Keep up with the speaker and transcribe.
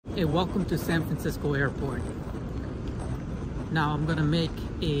Hey, welcome to San Francisco Airport. Now I'm gonna make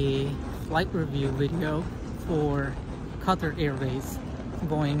a flight review video for Qatar Airways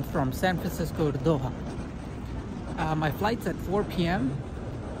going from San Francisco to Doha. My flight's at 4 p.m.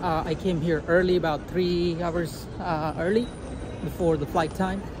 I came here early, about 3 hours early before the flight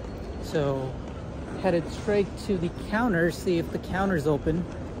time. So headed straight to the counter, see if the counter's open.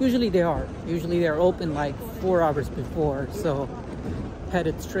 Usually they are. Usually they're open like 4 hours before. So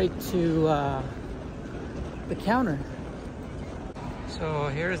headed straight to the counter. So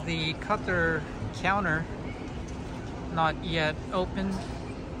here's the Qatar counter. Not yet open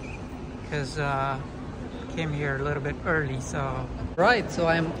because came here a little bit early. So right, so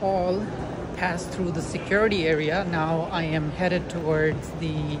I'm all passed through the security area. Now I am headed towards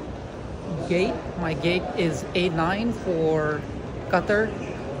the gate. My gate is A9 for Qatar.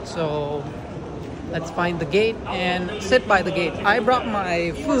 So let's find the gate and sit by the gate. I brought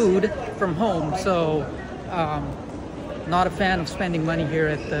my food from home, so not a fan of spending money here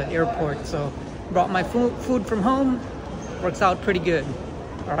at the airport. So brought my food from home. Works out pretty good.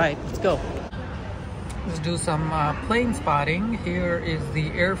 All right, let's go. Let's do some plane spotting. Here is the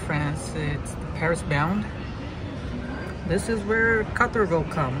Air France. It's the Paris bound. This is where Qatar will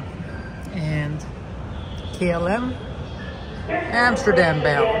come. And KLM, Amsterdam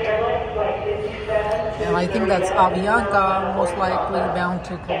bound. And I think that's Avianca, most likely bound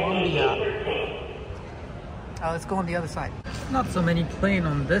to Colombia. Let's go on the other side. Not so many planes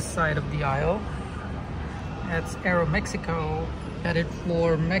on this side of the aisle. That's Aeromexico, headed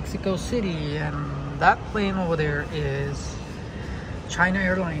for Mexico City. And that plane over there is China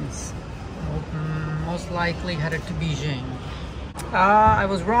Airlines, most likely headed to Beijing. I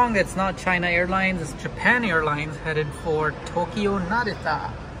was wrong, it's not China Airlines, it's Japan Airlines headed for Tokyo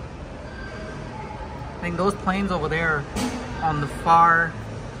Narita. I think those planes over there on the far,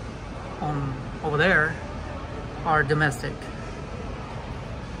 over there, are domestic.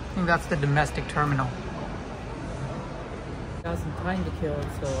 I think that's the domestic terminal. Got some time to kill,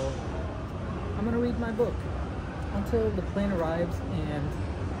 so I'm gonna read my book until the plane arrives, and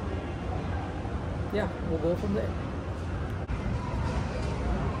yeah, we'll go from there.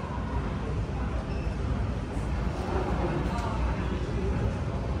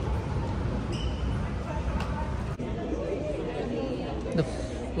 The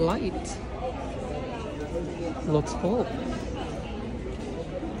flight looks full.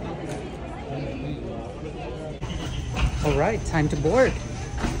 All right, time to board.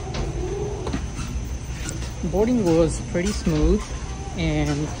 Boarding was pretty smooth,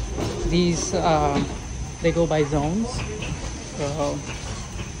 and these they go by zones. So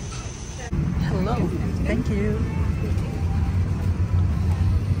hello, thank you.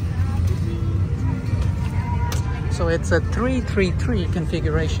 So it's a 333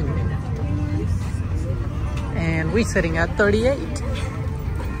 configuration, and we're sitting at 38.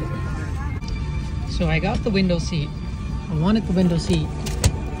 So I got the window seat. I wanted the window seat.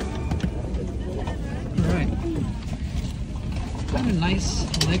 All right, got a nice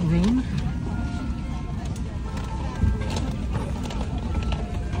leg room.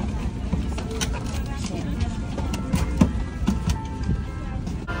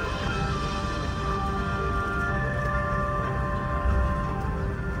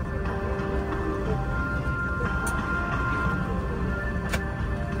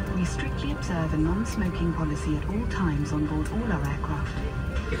 We strictly observe a non-smoking policy at all times on board all our aircraft.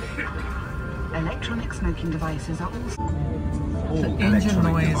 Electronic smoking devices are also... The engine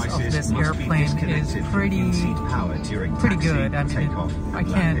noise of this airplane is pretty good. I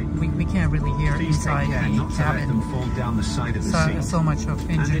mean, we can't really hear inside the cabin. So much of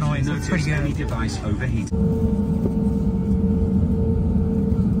engine noise. It's pretty good.